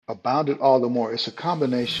Abounded all the more. It's a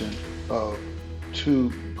combination of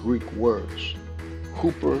two Greek words,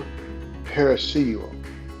 huper parasio,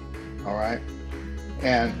 all right?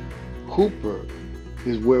 And huper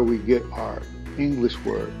is where we get our English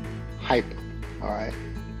word hyper, all right?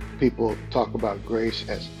 People talk about grace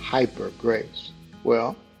as hyper grace.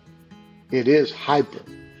 Well, it is hyper.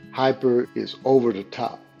 Hyper is over the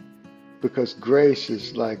top because grace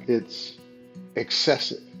is like it's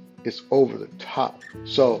excessive, it's over the top.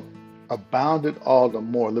 So, abounded all the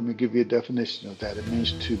more. Let me give you a definition of that. It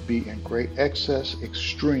means to be in great excess,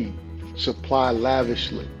 extreme, supply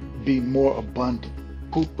lavishly, be more abundant.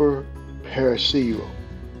 Huper parasio.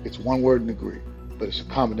 It's one word in the Greek, but it's a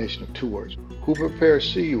combination of two words. Huper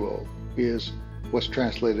parasio is what's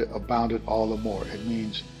translated abounded all the more. It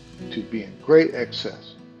means to be in great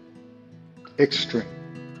excess, extreme,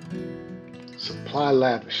 supply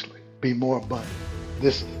lavishly, be more abundant.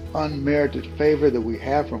 This unmerited favor that we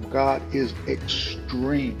have from God is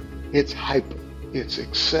extreme. It's hyper. It's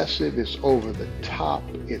excessive. It's over the top.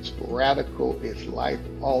 It's radical. It's life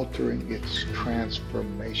altering. It's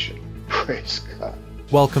transformational. Praise God.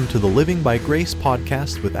 Welcome to the Living by Grace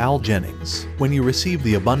podcast with Al Jennings. When you receive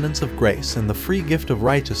the abundance of grace and the free gift of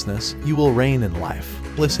righteousness, you will reign in life.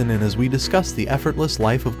 Listen in as we discuss the effortless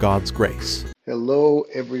life of God's grace. Hello,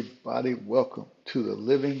 everybody. Welcome to the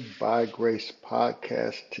Living by Grace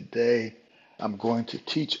podcast. Today, I'm going to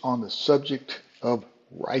teach on the subject of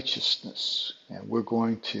righteousness, and we're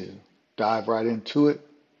going to dive right into it,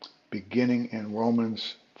 beginning in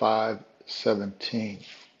Romans 5:17.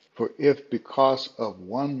 For if because of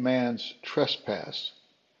one man's trespass,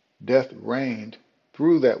 death reigned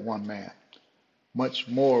through that one man, much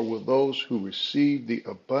more will those who receive the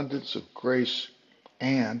abundance of grace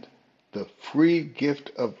and the free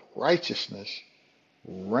gift of righteousness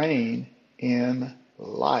reign in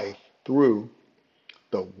life through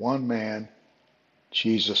the one man,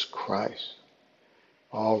 Jesus Christ.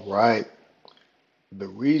 All right. The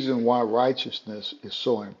reason why righteousness is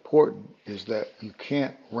so important is that you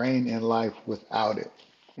can't reign in life without it.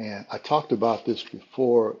 And I talked about this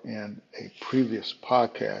before in a previous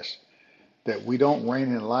podcast that we don't reign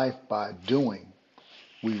in life by doing,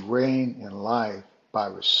 we reign in life by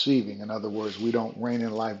receiving. In other words, we don't reign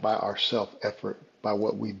in life by our self effort, by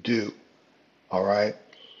what we do. All right?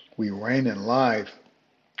 We reign in life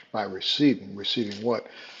by receiving. Receiving what?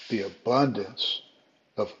 The abundance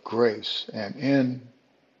of grace. And in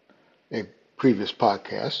a previous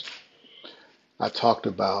podcast, I talked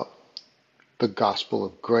about the gospel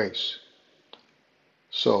of grace.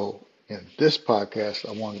 So in this podcast,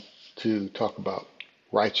 I want to talk about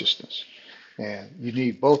righteousness. And you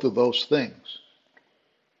need both of those things.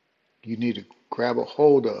 You need to grab a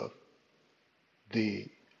hold of the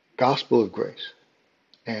gospel of grace,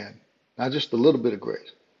 and not just a little bit of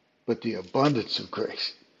grace, but the abundance of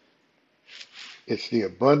grace. It's the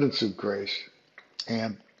abundance of grace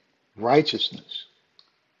and righteousness.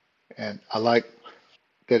 And I like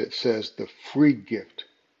that it says the free gift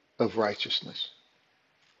of righteousness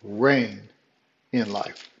reign in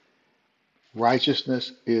life.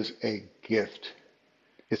 Righteousness is a gift.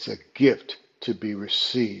 It's a gift to be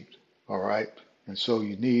received. All right. And so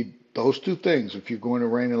you need those two things. If you're going to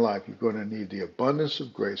reign in life, you're going to need the abundance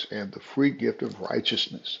of grace and the free gift of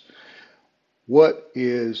righteousness. What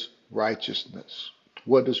is righteousness?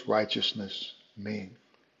 What does righteousness mean?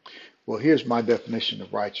 Well, here's my definition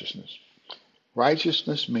of righteousness.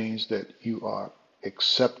 Righteousness means that you are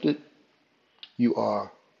accepted. You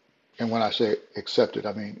are, and when I say accepted,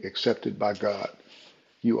 I mean accepted by God.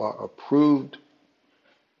 You are approved.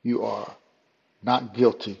 You are not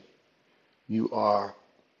guilty. You are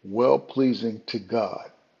well pleasing to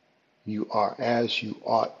God. You are as you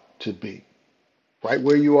ought to be. Right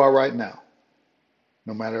where you are right now.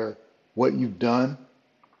 No matter what you've done,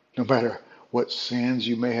 no matter what sins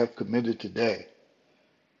you may have committed today,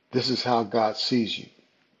 this is how God sees you.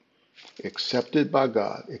 Accepted by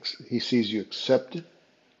God. He sees you accepted.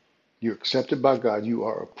 You're accepted by God. You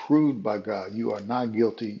are approved by God. You are not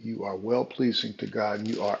guilty. You are well pleasing to God.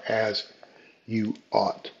 You are as you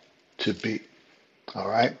ought to be. All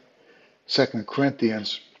right. 2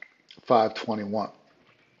 Corinthians 5:21.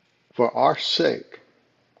 For our sake,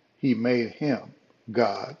 he made him,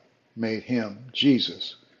 God made him,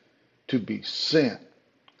 Jesus, to be sin,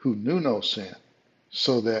 who knew no sin,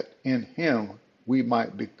 so that in him we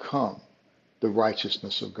might become the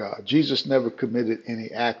righteousness of God. Jesus never committed any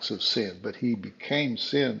acts of sin, but he became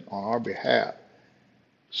sin on our behalf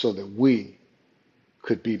so that we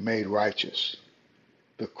could be made righteous.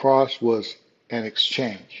 The cross was an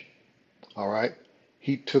exchange. All right.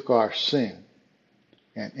 He took our sin,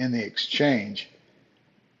 and in the exchange,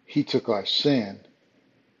 He took our sin,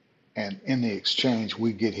 and in the exchange,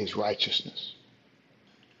 we get his righteousness.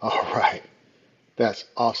 All right. That's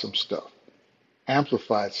awesome stuff.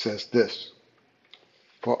 Amplified says this: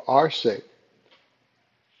 for our sake,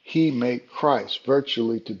 he made Christ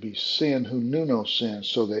virtually to be sin who knew no sin,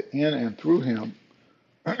 so that in and through him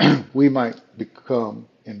we might become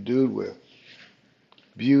endued with,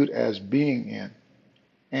 viewed as being in,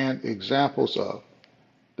 and examples of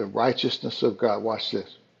the righteousness of God. Watch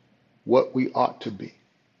this. What we ought to be.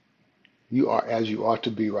 You are as you ought to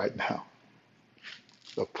be right now.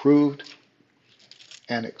 Approved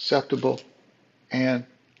and acceptable and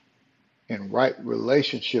in right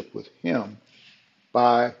relationship with him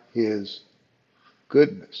by his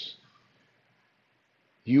goodness.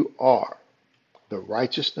 You are the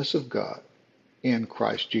righteousness of God in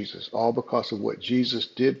Christ Jesus, all because of what Jesus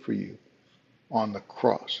did for you on the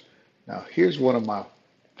cross. Now, here's one of my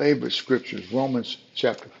favorite scriptures, Romans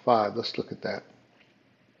chapter 5. Let's look at that.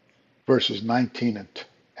 Verses 19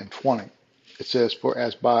 and 20. It says, for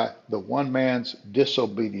as by the one man's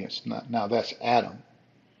disobedience, now that's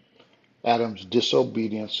Adam's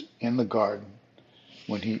disobedience in the garden,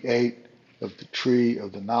 when he ate of the tree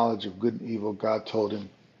of the knowledge of good and evil, God told him,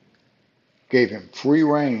 gave him free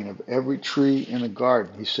reign of every tree in the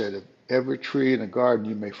garden. He said, of every tree in the garden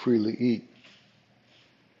you may freely eat,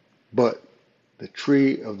 but the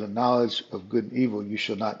tree of the knowledge of good and evil, you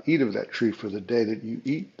shall not eat of that tree, for the day that you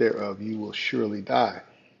eat thereof, you will surely die.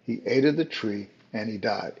 He ate of the tree and he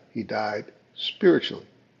died. He died spiritually.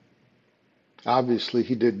 Obviously,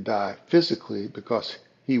 he didn't die physically because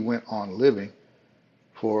he went on living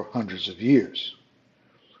for hundreds of years.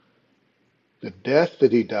 The death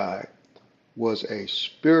that he died was a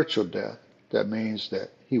spiritual death. That means that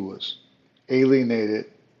he was alienated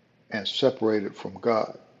and separated from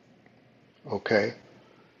God. Okay?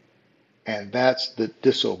 And that's the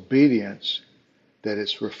disobedience that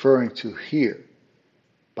it's referring to here.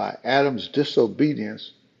 By Adam's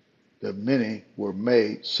disobedience, the many were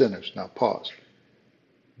made sinners. Now pause.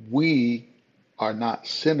 We are not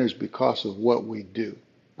sinners because of what we do.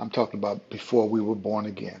 I'm talking about before we were born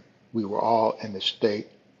again. We were all in the state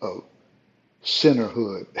of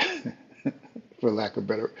sinnerhood, for lack of a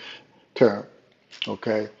better term.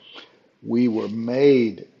 Okay? We were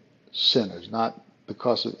made sinners, not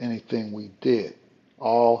because of anything we did.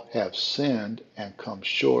 All have sinned and come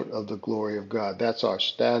short of the glory of God. That's our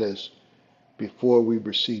status before we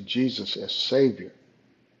receive Jesus as Savior.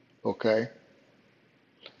 Okay?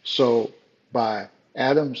 So by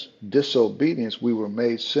Adam's disobedience, we were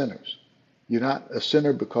made sinners. You're not a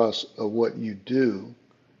sinner because of what you do.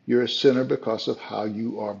 You're a sinner because of how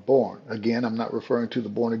you are born. Again, I'm not referring to the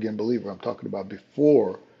born again believer. I'm talking about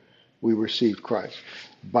before we received Christ.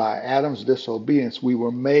 By Adam's disobedience, we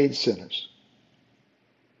were made sinners.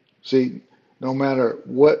 See, no matter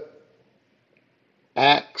what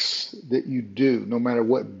acts that you do, no matter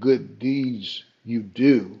what good deeds you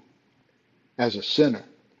do as a sinner,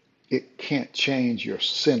 it can't change your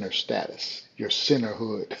sinner status, your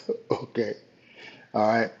sinnerhood. Okay. All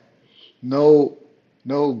right. No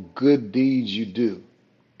good deeds you do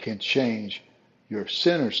can change your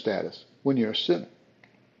sinner status when you're a sinner.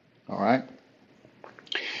 All right.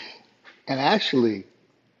 And actually,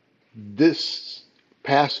 this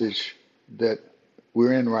passage that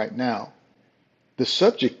we're in right now, the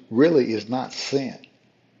subject really is not sin.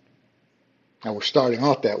 Now we're starting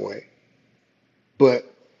off that way, but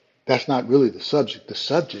that's not really the subject. The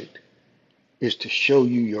subject is to show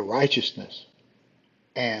you your righteousness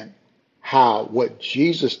and how what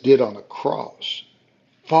Jesus did on the cross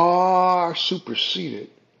far superseded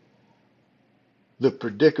the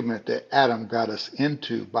predicament that Adam got us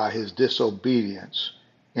into by his disobedience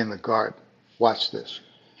in the garden. Watch this.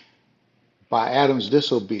 By Adam's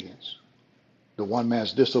disobedience, the one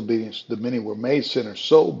man's disobedience, the many were made sinners.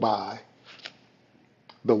 So by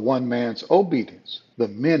the one man's obedience, the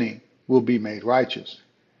many will be made righteous.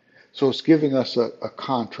 So it's giving us a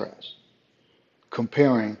contrast,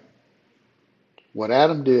 comparing what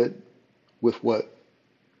Adam did with what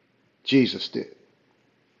Jesus did.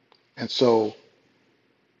 And so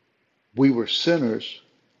we were sinners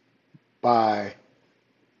by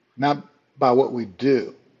not by what we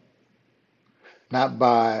do, not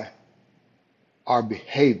by our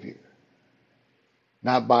behavior,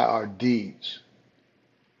 not by our deeds.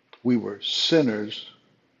 We were sinners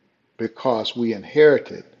because we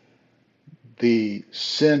inherited the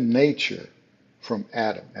sin nature from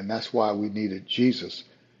Adam, and that's why we needed Jesus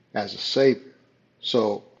as a Savior.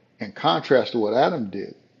 So, in contrast to what Adam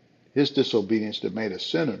did, his disobedience that made us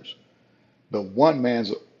sinners, the one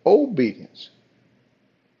man's obedience,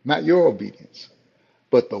 not your obedience,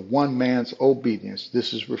 But the one man's obedience,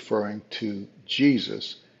 this is referring to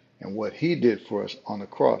Jesus and what he did for us on the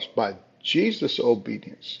cross. By Jesus'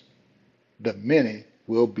 obedience, the many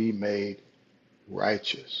will be made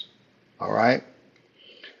righteous. All right?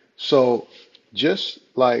 So just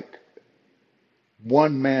like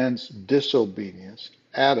one man's disobedience,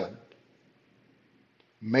 Adam,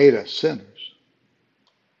 made us sinners.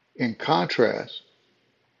 In contrast,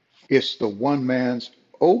 it's the one man's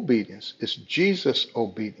obedience, it's Jesus'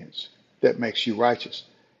 obedience that makes you righteous,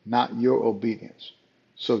 not your obedience.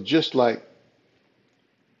 So just like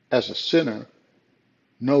as a sinner,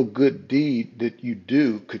 no good deed that you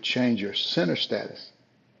do could change your sinner status.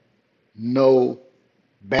 No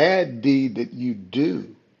bad deed that you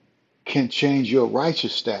do can change your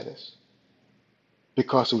righteous status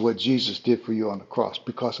because of what Jesus did for you on the cross,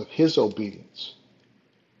 because of his obedience.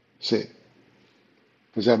 See,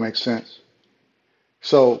 does that make sense?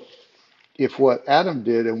 So if what Adam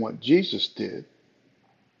did and what Jesus did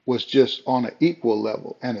was just on an equal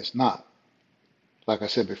level, and it's not, like I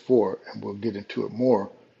said before, and we'll get into it more,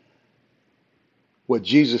 what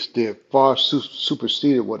Jesus did far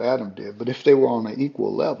superseded what Adam did. But if they were on an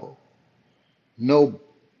equal level, no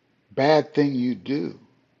bad thing you do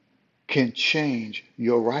can change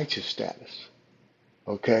your righteous status.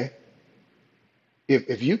 Okay?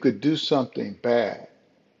 If you could do something bad,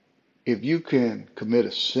 if you can commit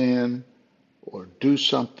a sin or do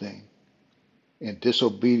something in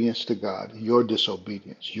disobedience to God, your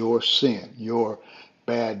disobedience, your sin, your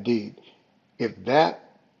bad deed, if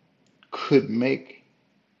that could make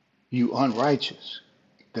you unrighteous,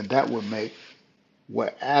 then that would make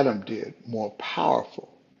what Adam did more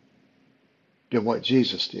powerful than what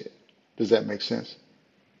Jesus did. Does that make sense?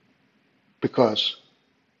 Because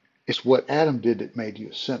it's what Adam did that made you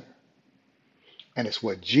a sinner, and it's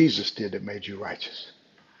what Jesus did that made you righteous.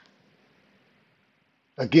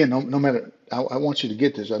 Again, no matter, I want you to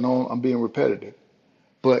get this. I know I'm being repetitive,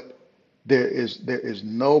 but there is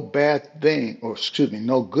no bad thing, or excuse me,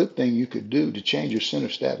 no good thing you could do to change your sinner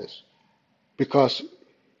status, because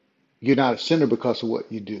you're not a sinner because of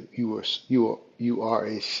what you do. You are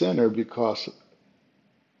a sinner because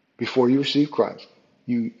before you received Christ,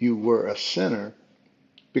 you were a sinner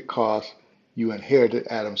because you inherited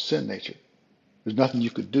Adam's sin nature. There's nothing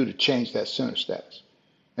you could do to change that sinner status.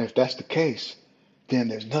 And if that's the case, then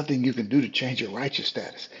there's nothing you can do to change your righteous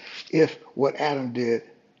status. If what Adam did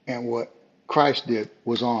and what Christ did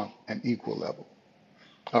was on an equal level.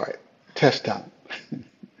 All right, test time.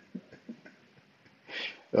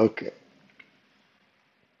 Okay.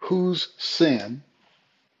 Whose sin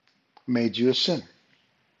made you a sinner?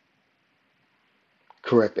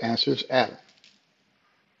 Correct answer is Adam.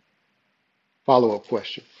 Follow-up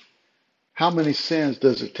question. How many sins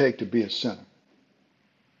does it take to be a sinner?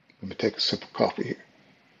 Let me take a sip of coffee here.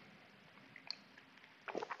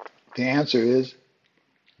 The answer is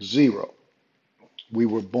 0. We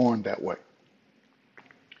were born that way.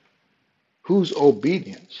 Whose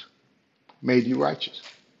obedience made you righteous?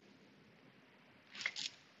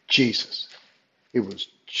 Jesus. It was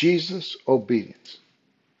Jesus' obedience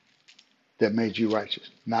that made you righteous,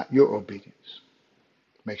 not your obedience.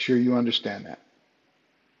 Make sure you understand that.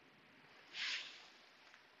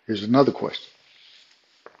 Here's another question.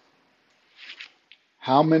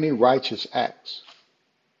 How many righteous acts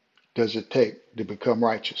does it take to become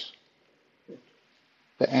righteous?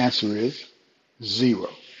 The answer is 0.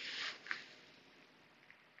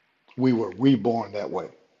 We were reborn that way.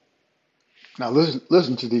 Now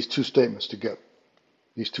listen to these two statements together,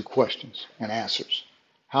 these two questions and answers.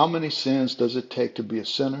 How many sins does it take to be a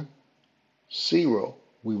sinner? 0.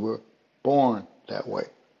 We were born that way.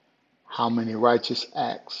 How many righteous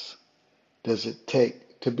acts does it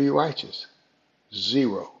take to be righteous?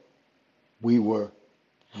 0. We were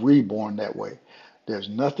reborn that way. There's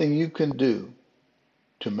nothing you can do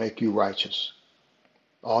to make you righteous.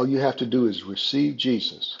 All you have to do is receive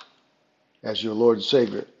Jesus as your Lord and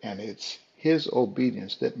Savior, and it's his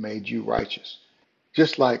obedience that made you righteous.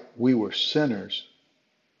 Just like we were sinners,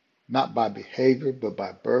 not by behavior, but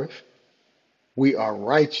by birth, we are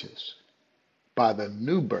righteous by the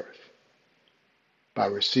new birth, by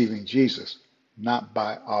receiving Jesus, not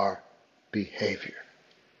by our behavior.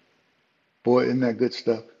 Boy, isn't that good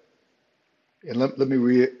stuff? And let me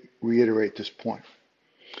reiterate this point.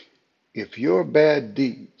 If your bad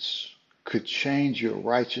deeds could change your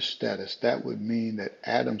righteous status, that would mean that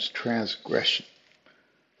Adam's transgression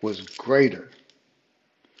was greater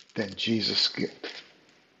than Jesus' gift.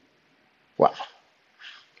 Wow.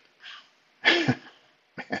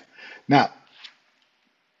 Now,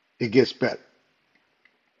 it gets better.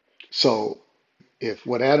 So If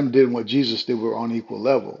what Adam did and what Jesus did were on equal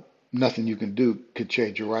level, nothing you can do could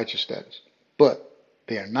change your righteous status. But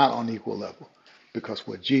they are not on equal level because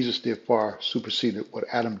what Jesus did far superseded what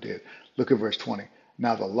Adam did. Look at verse 20.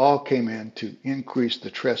 Now the law came in to increase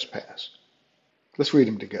the trespass. Let's read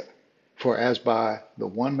them together. For as by the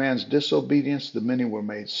one man's disobedience the many were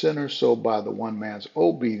made sinners, so by the one man's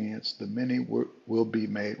obedience the many will be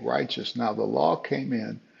made righteous. Now the law came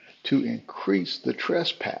in to increase the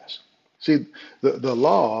trespass. See, the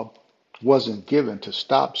law wasn't given to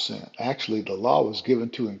stop sin. Actually, the law was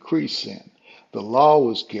given to increase sin. The law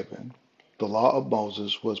was given, the law of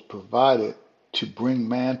Moses was provided to bring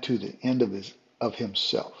man to the end of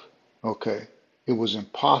himself. Okay? It was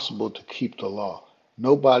impossible to keep the law.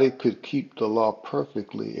 Nobody could keep the law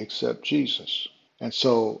perfectly except Jesus. And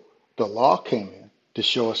so the law came in to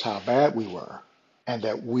show us how bad we were and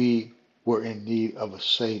that we were in need of a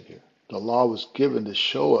Savior. The law was given to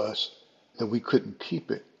show us that we couldn't keep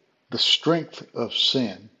it. The strength of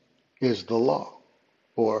sin is the law,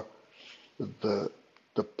 or the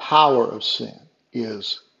power of sin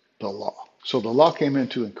is the law. So the law came in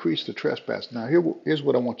to increase the trespass. Now here's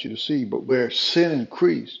what I want you to see. But where sin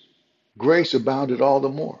increased, grace abounded all the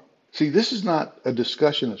more. See, this is not a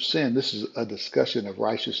discussion of sin. This is a discussion of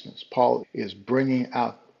righteousness. Paul is bringing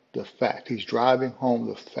out the fact. He's driving home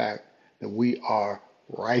the fact that we are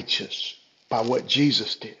righteous by what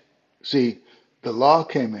Jesus did. See, the law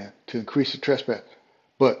came in to increase the trespass,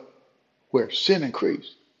 but where sin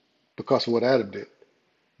increased because of what Adam did,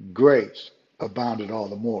 grace abounded all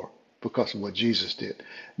the more because of what Jesus did.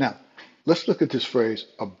 Now, let's look at this phrase,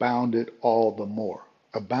 abounded all the more.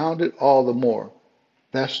 Abounded all the more.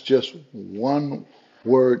 That's just one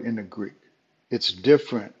word in the Greek. It's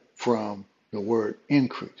different from the word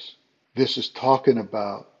increase. This is talking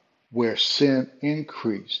about where sin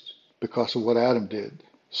increased because of what Adam did.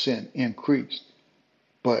 Sin increased.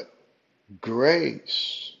 But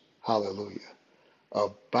grace, hallelujah,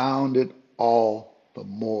 abounded all the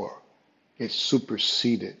more. It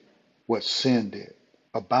superseded what sin did.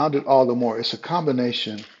 Abounded all the more. It's a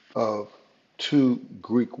combination of two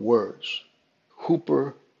Greek words,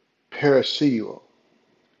 huper parasio,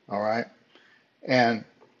 all right? And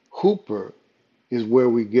huper is where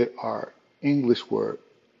we get our English word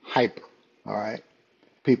hyper, all right?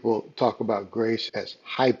 People talk about grace as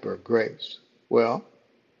hyper grace. Well,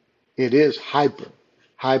 it is hyper.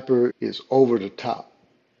 Hyper is over the top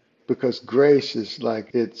because grace is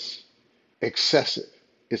like it's excessive.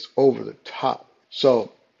 It's over the top.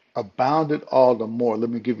 So abounded all the more.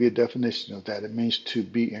 Let me give you a definition of that. It means to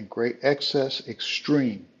be in great excess,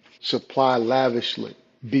 extreme, supply lavishly,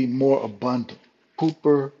 be more abundant.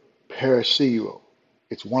 Huper parasio.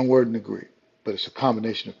 It's one word in the Greek, but it's a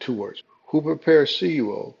combination of two words. Huper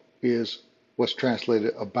parasio is what's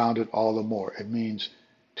translated abounded all the more. It means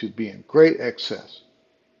to be in great excess,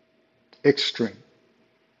 extreme,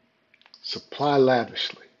 supply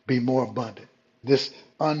lavishly, be more abundant. This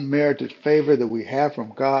unmerited favor that we have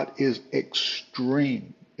from God is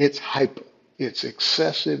extreme. It's hyper. It's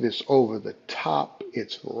excessive. It's over the top.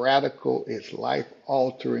 It's radical. It's life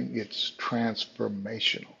altering. It's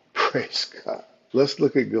transformational. Praise God. Let's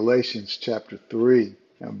look at Galatians chapter 3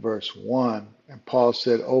 and verse 1. And Paul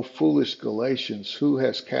said, O foolish Galatians, who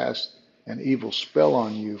has cast an evil spell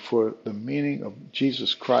on you? For the meaning of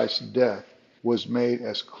Jesus Christ's death was made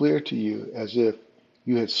as clear to you as if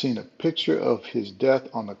you had seen a picture of his death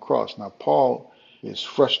on the cross. Now, Paul is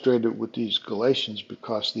frustrated with these Galatians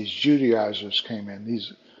because these Judaizers came in.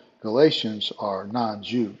 These Galatians are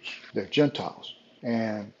non-Jews. They're Gentiles.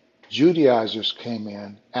 And Judaizers came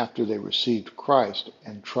in after they received Christ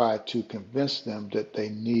and tried to convince them that they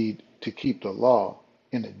need to keep the law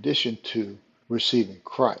in addition to receiving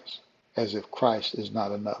Christ, as if Christ is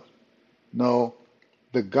not enough. No,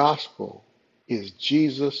 the gospel is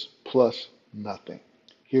Jesus plus nothing.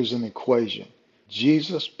 Here's an equation.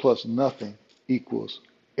 Jesus plus nothing equals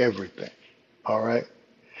everything. All right?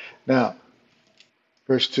 Now,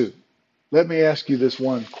 verse 2. Let me ask you this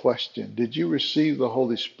one question. Did you receive the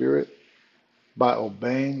Holy Spirit by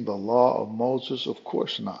obeying the law of Moses? Of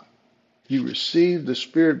course not. You received the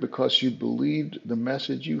Spirit because you believed the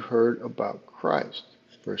message you heard about Christ.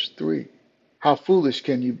 Verse 3. How foolish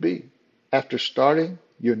can you be? After starting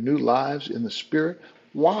your new lives in the Spirit,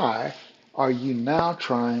 why are you now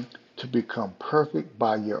trying to become perfect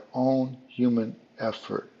by your own human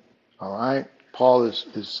effort? All right? Paul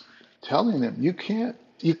is telling them you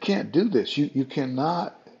can't do this. You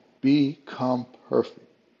cannot become perfect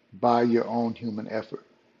by your own human effort.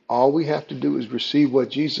 All we have to do is receive what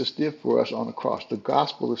Jesus did for us on the cross. The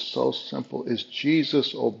gospel is so simple. It's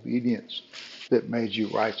Jesus' obedience that made you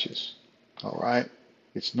righteous. All right?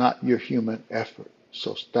 It's not your human effort.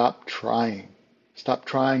 So stop trying. Stop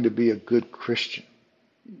trying to be a good Christian.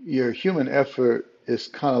 Your human effort is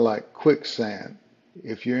kind of like quicksand.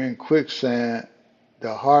 If you're in quicksand,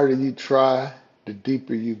 the harder you try, the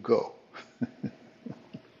deeper you go.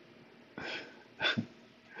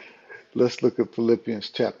 Let's look at Philippians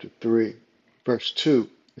chapter 3, verse 2.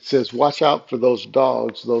 It says, watch out for those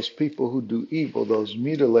dogs, those people who do evil, those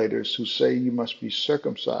mutilators who say you must be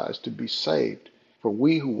circumcised to be saved. For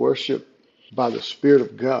we who worship by the Spirit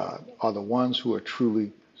of God are the ones who are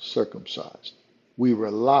truly circumcised. We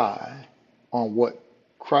rely on what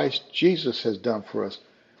Christ Jesus has done for us.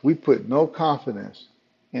 We put no confidence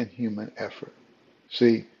in human effort.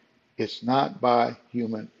 See, it's not by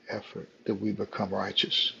human effort that we become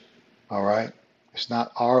righteous. All right? It's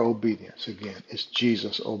not our obedience. Again, it's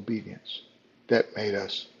Jesus' obedience that made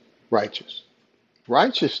us righteous.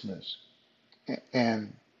 Righteousness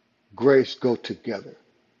and grace go together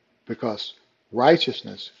because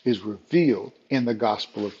righteousness is revealed in the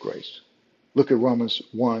gospel of grace. Look at Romans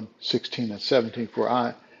 1:16 and 17.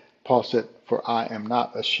 Paul said, for I am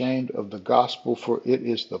not ashamed of the gospel, for it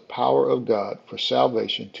is the power of God for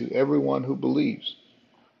salvation to everyone who believes,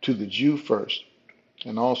 to the Jew first,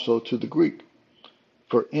 and also to the Greek.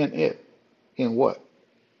 For in it, in what?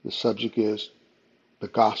 The subject is the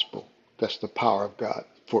gospel. That's the power of God.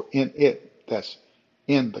 For in it, that's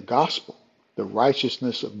in the gospel, the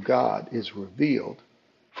righteousness of God is revealed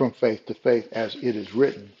from faith to faith, as it is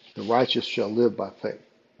written, the righteous shall live by faith.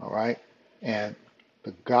 All right? And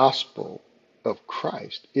the gospel of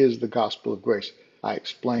Christ is the gospel of grace. I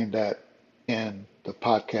explained that in the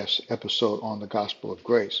podcast episode on the gospel of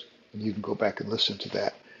grace. And you can go back and listen to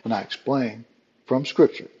that. And I explained from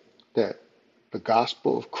Scripture that the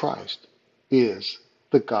gospel of Christ is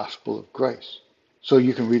the gospel of grace. So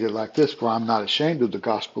you can read it like this, for I'm not ashamed of the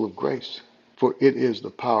gospel of grace, for it is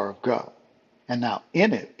the power of God. And now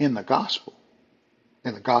in it, in the gospel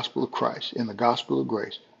of Christ, in the gospel of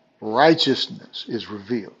grace, righteousness is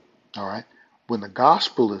revealed. All right? When the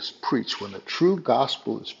gospel is preached, when the true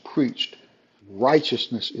gospel is preached,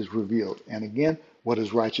 righteousness is revealed. And again, what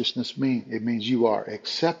does righteousness mean? It means you are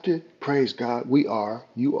accepted. Praise God.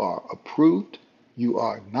 You are approved. You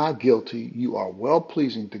are not guilty. You are well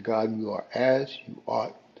pleasing to God. You are as you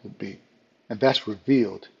ought to be. And that's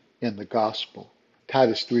revealed in the gospel.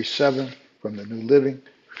 Titus 3:7 from the New Living.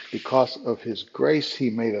 Because of his grace, he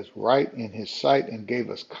made us right in his sight and gave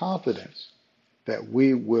us confidence that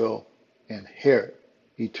we will inherit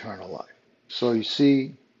eternal life. So you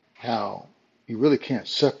see how you really can't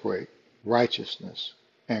separate righteousness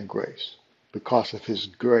and grace. Because of his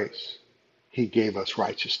grace, he gave us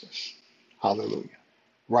righteousness. Hallelujah.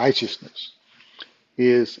 Righteousness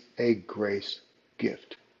is a grace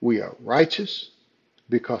gift. We are righteous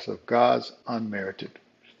because of God's unmerited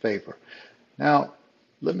favor. Now,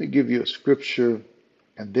 let me give you a scripture,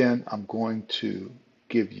 and then I'm going to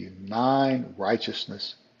give you 9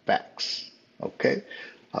 righteousness facts. Okay?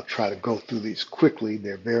 I'll try to go through these quickly.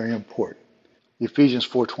 They're very important. Ephesians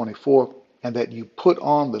 4:24, and that you put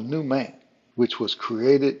on the new man, which was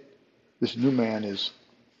created. This new man is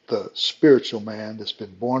the spiritual man that's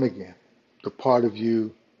been born again, the part of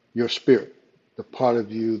you, your spirit, the part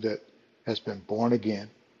of you that has been born again.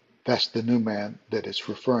 That's the new man that it's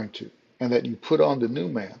referring to. And that you put on the new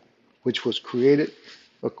man, which was created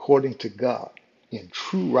according to God in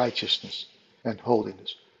true righteousness and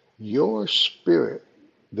holiness. Your spirit,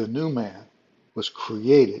 the new man, was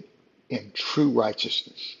created in true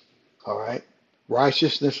righteousness. All right?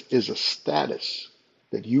 Righteousness is a status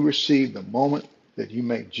that you receive the moment that you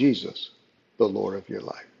make Jesus the Lord of your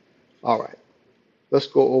life. All right. Let's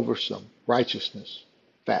go over some righteousness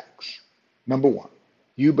facts. Number 1,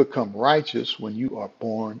 you become righteous when you are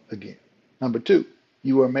born again. Number 2,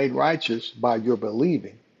 you are made righteous by your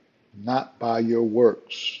believing, not by your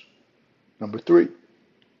works. Number 3,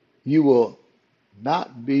 you will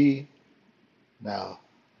not be, now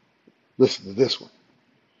listen to this one,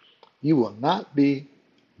 you will not be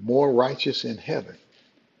more righteous in heaven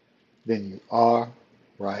than you are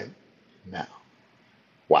right now.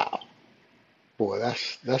 Wow. Boy,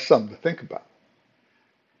 that's something to think about.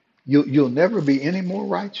 You'll never be any more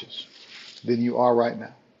righteous than you are right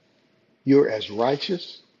now. You're as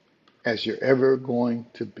righteous as you're ever going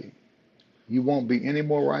to be. You won't be any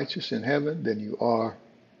more righteous in heaven than you are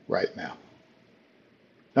right now.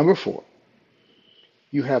 Number 4,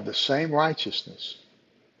 you have the same righteousness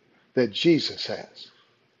that Jesus has.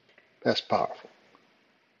 That's powerful.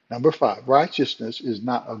 Number 5, righteousness is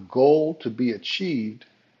not a goal to be achieved,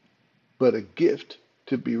 but a gift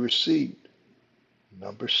to be received.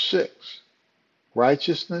 Number 6,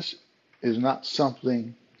 righteousness is not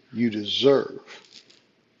something you deserve.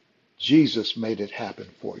 Jesus made it happen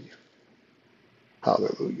for you.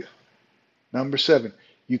 Hallelujah. Number 7,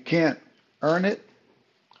 you can't earn it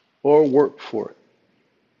or work for it.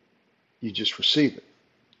 You just receive it.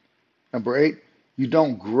 Number 8, you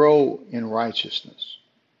don't grow in righteousness.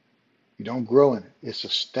 You don't grow in it. It's a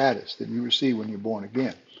status that you receive when you're born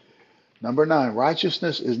again. Number 9,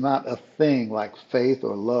 righteousness is not a thing like faith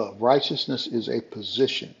or love. Righteousness is a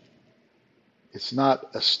position. It's not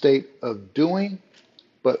a state of doing,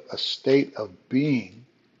 but a state of being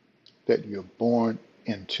that you're born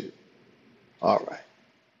into. All right.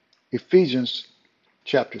 Ephesians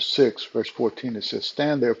chapter 6, verse 14, it says,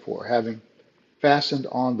 stand therefore, having fastened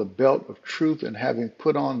on the belt of truth and having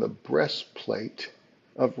put on the breastplate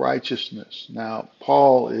of righteousness. Now,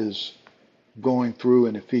 Paul is going through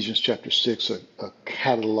in Ephesians chapter 6 a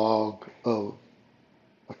cataloging of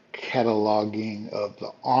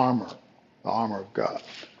the armor of God.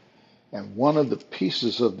 And one of the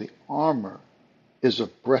pieces of the armor is a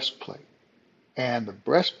breastplate. And the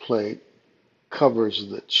breastplate covers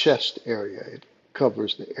the chest area. It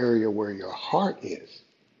covers the area where your heart is.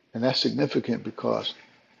 And that's significant because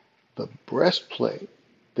the breastplate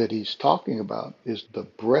that he's talking about is the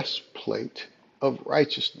breastplate of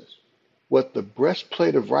righteousness. What the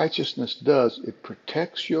breastplate of righteousness does, it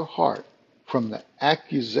protects your heart from the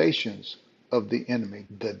accusations of the enemy.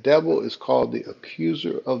 The devil is called the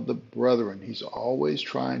accuser of the brethren. He's always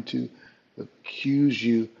trying to accuse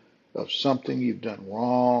you of something you've done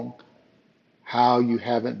wrong, how you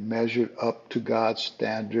haven't measured up to God's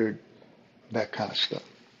standard, that kind of stuff.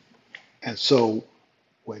 And so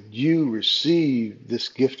when you receive this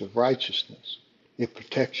gift of righteousness, it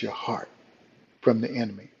protects your heart from the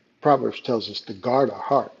enemy. Proverbs tells us to guard our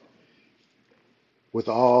heart with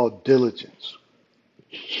all diligence.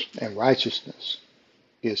 And righteousness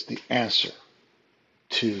is the answer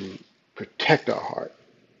to protect our heart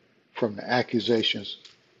from the accusations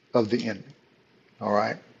of the enemy. All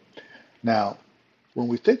right? Now, when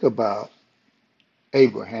we think about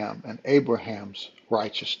Abraham and Abraham's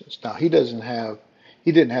righteousness, now he didn't have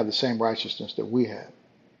the same righteousness that we have.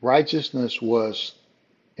 Righteousness was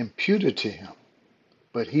imputed to him,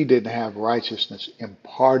 but he didn't have righteousness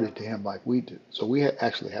imparted to him like we do. So we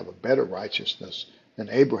actually have a better righteousness than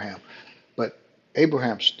Abraham. But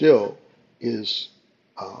Abraham still is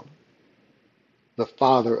the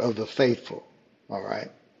father of the faithful. All right.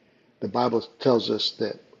 The Bible tells us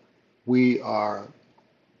that we are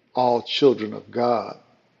all children of God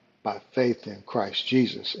by faith in Christ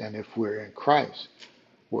Jesus. And if we're in Christ,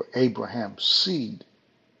 we're Abraham's seed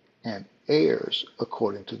and heirs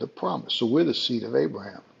according to the promise. So we're the seed of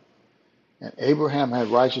Abraham. And Abraham had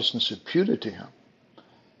righteousness imputed to him.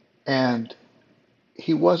 And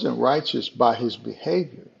he wasn't righteous by his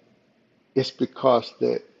behavior. It's because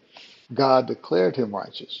that God declared him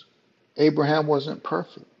righteous. Abraham wasn't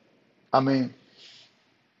perfect. I mean,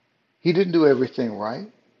 he didn't do everything right.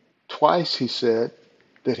 Twice he said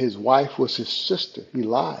that his wife was his sister. He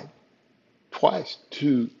lied twice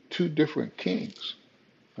to two different kings.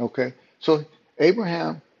 Okay? So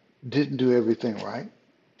Abraham didn't do everything right.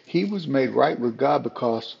 He was made right with God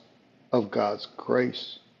because of God's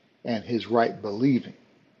grace and his right believing,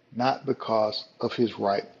 not because of his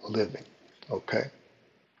right living. Okay?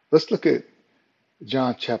 Let's look at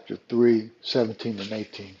John chapter 3, 17 and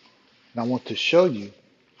 18. And I want to show you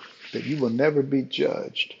that you will never be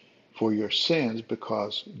judged for your sins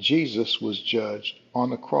because Jesus was judged on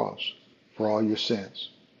the cross for all your sins.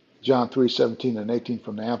 John 3, 17 and 18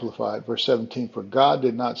 from the Amplified, verse 17, for God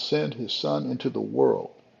did not send his Son into the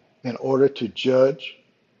world in order to judge,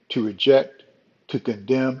 to reject, to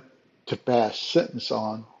condemn, to pass sentence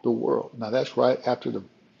on the world. Now that's right after the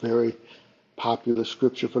very popular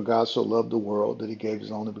scripture, for God so loved the world that he gave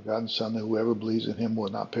his only begotten Son, that whoever believes in him will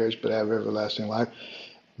not perish but have everlasting life.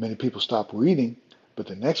 Many people stop reading, but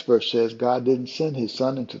the next verse says God didn't send his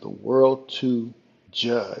Son into the world to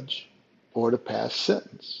judge or to pass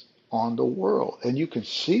sentence on the world. And you can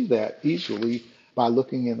see that easily by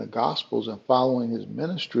looking in the Gospels and following his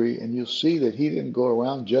ministry, and you'll see that he didn't go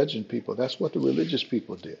around judging people. That's what the religious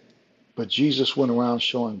people did. But Jesus went around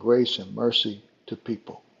showing grace and mercy to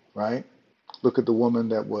people, right? Look at the woman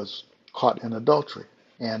that was caught in adultery,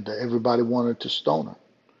 and everybody wanted to stone her.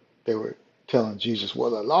 They were telling Jesus,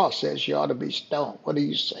 well, the law says you ought to be stoned. What do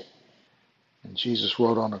you say? And Jesus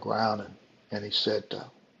wrote on the ground, and he said,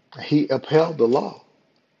 he upheld the law.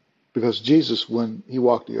 Because Jesus, when he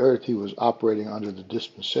walked the earth, he was operating under the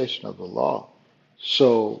dispensation of the law.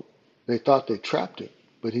 So they thought they trapped him.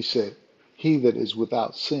 But he said, he that is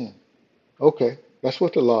without sin. Okay, that's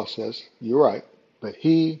what the law says. You're right. But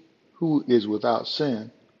he who is without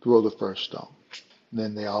sin throw the first stone. And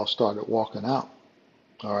then they all started walking out.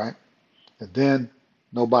 All right. And then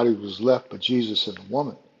nobody was left but Jesus and the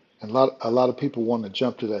woman. And a lot of people want to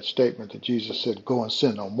jump to that statement that Jesus said, go and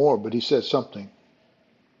sin no more. But he said something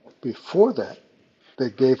before that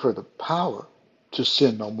that gave her the power to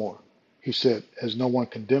sin no more. He said, has no one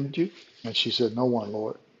condemned you? And she said, no one,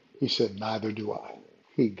 Lord. He said, neither do I.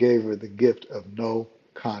 He gave her the gift of no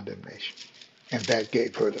condemnation. And that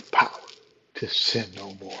gave her the power to sin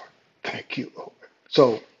no more. Thank you, Lord.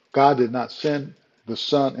 So God did not send the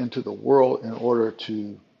Son into the world in order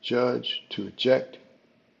to judge, to reject,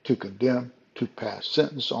 to condemn, to pass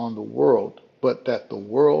sentence on the world, but that the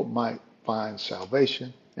world might find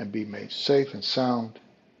salvation and be made safe and sound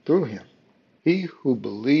through him. He who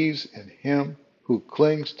believes in him, who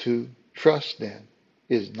clings to, trusts in,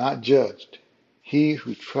 is not judged. He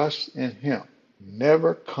who trusts in him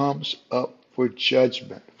never comes up for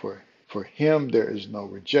judgment. For him there is no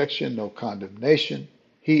rejection, no condemnation.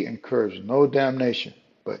 He incurs no damnation.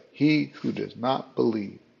 But he who does not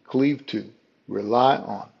believe, cleave to, rely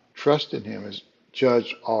on, trust in him is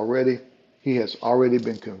judged already. He has already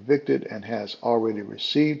been convicted and has already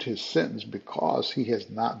received his sentence because he has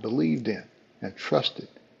not believed in and trusted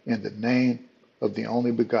in the name of the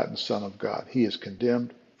only begotten Son of God. He is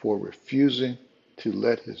condemned for refusing to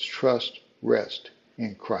let his trust rest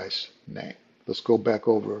in Christ's name. Let's go back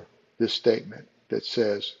over this statement that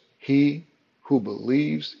says, he who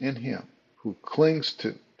believes in him, who clings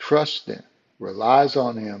to, trusts in, relies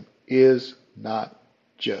on him, is not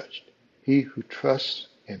judged. He who trusts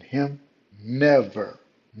in him never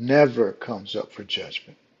comes up for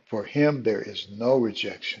judgment. For him there is no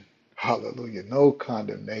rejection. Hallelujah. No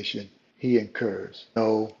condemnation. He incurs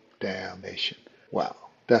no damnation. Wow.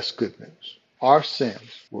 That's good news. Our sins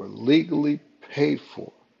were legally paid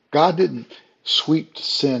for. God didn't sweep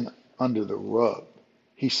sin under the rug.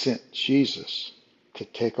 He sent Jesus to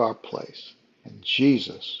take our place. And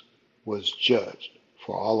Jesus was judged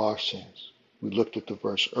for all our sins. We looked at the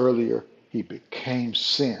verse earlier. He became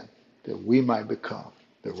sin that we might become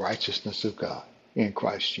the righteousness of God in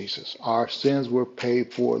Christ Jesus. Our sins were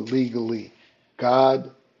paid for legally.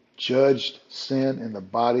 God judged sin in the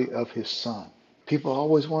body of his Son. People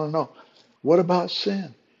always want to know, what about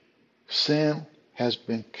sin? Sin has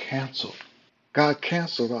been canceled. God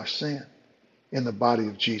canceled our sin in the body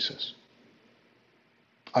of Jesus.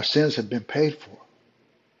 Our sins have been paid for.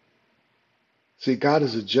 See, God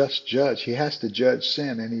is a just judge. He has to judge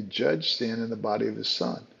sin, and he judged sin in the body of his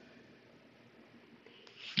Son.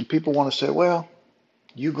 And people want to say, well,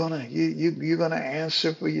 you're gonna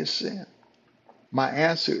answer for your sin. My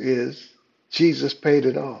answer is Jesus paid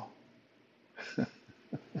it all.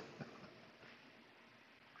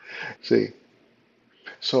 See,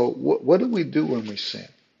 so what do we do when we sin?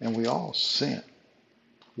 And we all sin.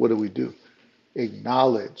 What do?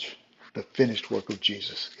 Acknowledge the finished work of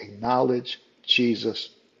Jesus. Acknowledge Jesus'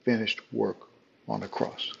 finished work on the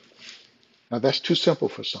cross. Now that's too simple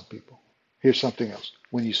for some people. Here's something else.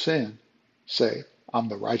 When you sin, say, I'm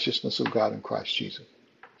the righteousness of God in Christ Jesus.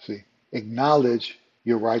 See, acknowledge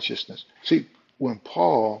your righteousness. See, when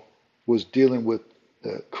Paul was dealing with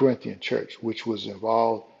the Corinthian church, which was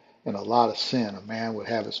involved in a lot of sin, a man would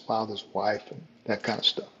have his father's wife and that kind of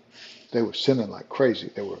stuff. They were sinning like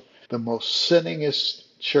crazy. They were the most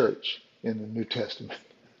sinningest church in the New Testament.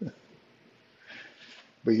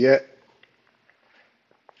 But yet,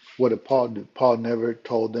 what did Paul do? Paul never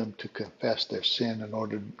told them to confess their sin in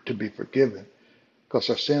order to be forgiven. Because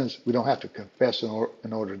our sins, we don't have to confess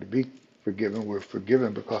in order to be forgiven. We're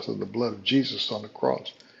forgiven because of the blood of Jesus on the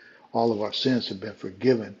cross. All of our sins have been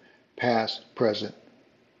forgiven, past, present,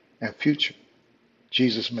 and future.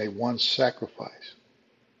 Jesus made one sacrifice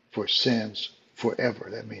for sins forever.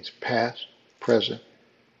 That means past, present,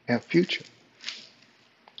 and future.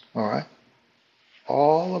 All right?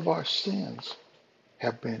 All of our sins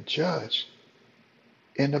have been judged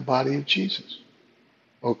in the body of Jesus.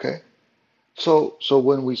 Okay? So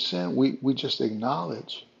when we sin, we just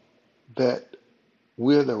acknowledge that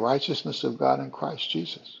we're the righteousness of God in Christ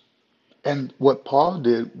Jesus. And what Paul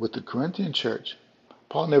did with the Corinthian church,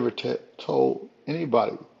 Paul never told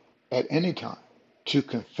anybody at any time to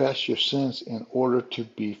confess your sins in order to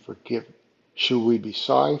be forgiven. Should we be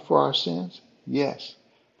sorry for our sins? Yes,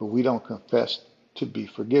 but we don't confess to be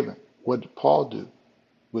forgiven. What did Paul do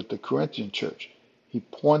with the Corinthian church? He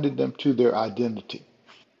pointed them to their identity.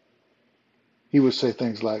 He would say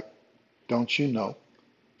things like, don't you know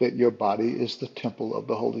that your body is the temple of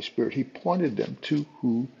the Holy Spirit? He pointed them to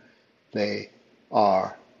who they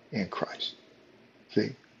are in Christ.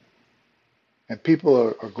 See? And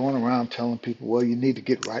people are going around telling people, well, you need to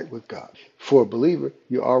get right with God. For a believer,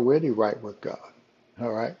 you're already right with God.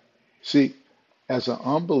 All right? See, as an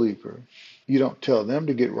unbeliever, you don't tell them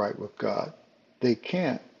to get right with God. They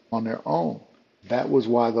can't on their own. That was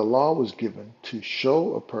why the law was given, to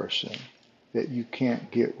show a person that you can't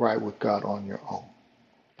get right with God on your own.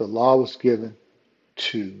 The law was given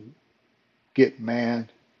to get man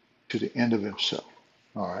to the end of himself.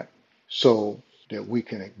 All right? So that we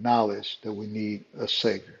can acknowledge that we need a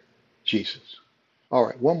Savior, Jesus. All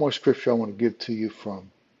right, one more scripture I want to give to you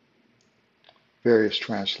from various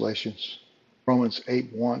translations. Romans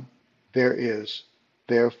 8:1. There is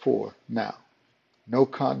therefore now no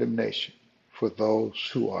condemnation for those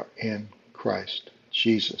who are in Christ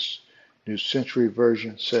Jesus. New Century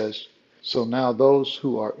Version says, so now those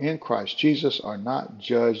who are in Christ Jesus are not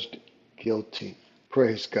judged guilty.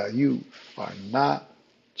 Praise God. You are not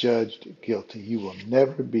judged guilty. You will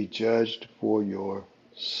never be judged for your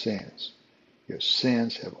sins. Your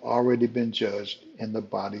sins have already been judged in the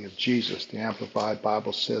body of Jesus. The Amplified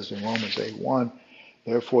Bible says in Romans 8:1,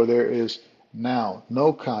 therefore there is now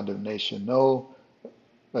no condemnation, no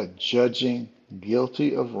judging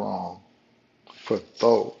guilty of wrong for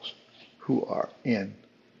those who are in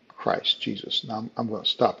Christ Jesus. Now I'm going to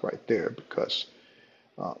stop right there because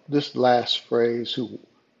this last phrase, who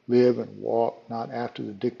live and walk not after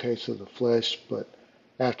the dictates of the flesh, but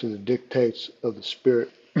after the dictates of the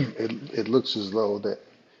Spirit, it looks as though that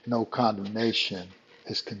no condemnation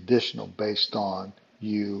is conditional based on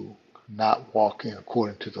you not walking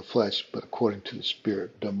according to the flesh, but according to the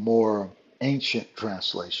Spirit. The more ancient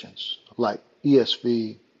translations, like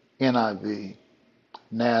ESV, NIV,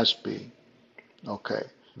 NASB, okay,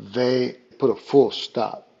 they put a full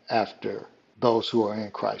stop after those who are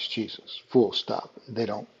in Christ Jesus. Full stop. They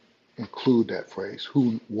don't include that phrase,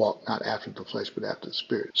 who walk not after the flesh, but after the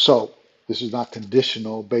Spirit. So this is not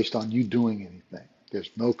conditional based on you doing anything. There's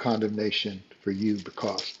no condemnation for you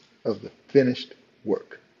because of the finished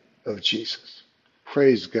work of Jesus.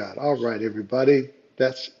 Praise God. All right, everybody.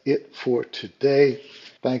 That's it for today.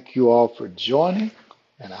 Thank you all for joining,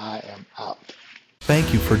 and I am out.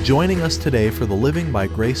 Thank you for joining us today for the Living by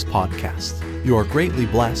Grace podcast. You are greatly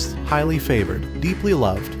blessed, highly favored, deeply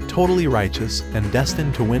loved, totally righteous, and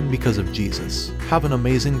destined to win because of Jesus. Have an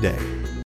amazing day.